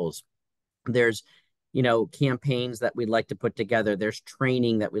examples. There's, you know, campaigns that we'd like to put together. There's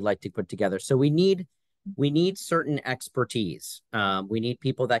training that we'd like to put together. So we need certain expertise. We need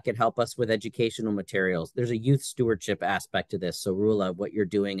people that could help us with educational materials. There's a youth stewardship aspect to this. So Rula, what you're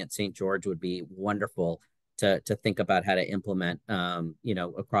doing at St. George would be wonderful to think about how to implement, you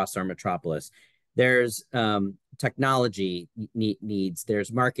know, across our metropolis. There's technology needs,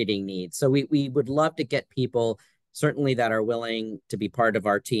 there's marketing needs. So we would love to get people certainly that are willing to be part of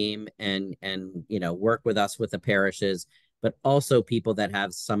our team and you know, work with us with the parishes, but also people that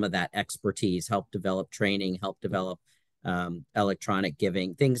have some of that expertise, help develop training, help develop electronic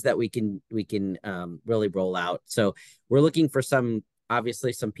giving, things that we can really roll out. So we're looking for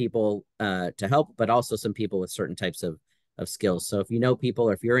obviously some people to help, but also some people with certain types of skills. So if you know people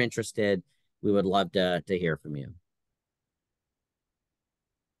or if you're interested, we would love to hear from you.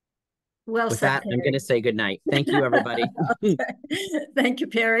 Well With said, that, I'm Perry. going to say good night. Thank you, everybody. Okay. Thank you,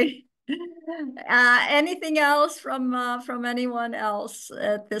 Perry. Anything else from anyone else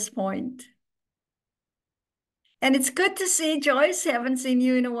at this point? And it's good to see Joyce. Haven't seen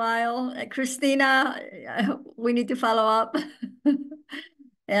you in a while. Christina, we need to follow up.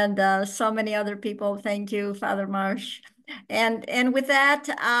 And so many other people. Thank you, Father Marsh. And with that,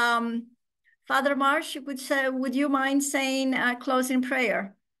 Father Marsh, would you mind saying a closing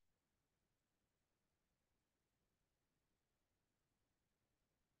prayer?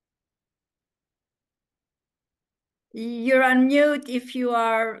 You're on mute if you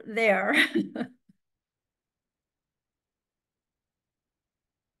are there.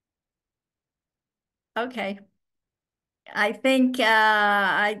 Okay. I think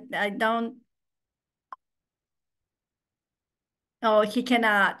I don't. Oh, he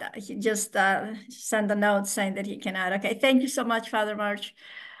cannot. He just sent a note saying that he cannot. Okay. Thank you so much, Father March.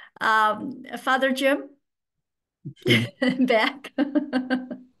 Father Jim, back.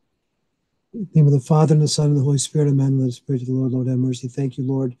 In the name of the Father, and the Son, and the Holy Spirit, amen. Let us pray to the Lord. Lord, have mercy. Thank you,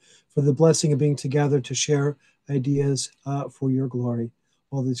 Lord, for the blessing of being together to share ideas for your glory.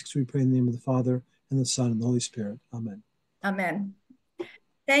 All these we pray in the name of the Father, and the Son, and the Holy Spirit. Amen. Amen.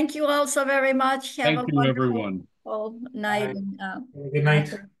 Thank you all so very much. Have Thank a you, wonderful everyone. night. Good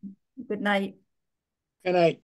night. Good night. Good night.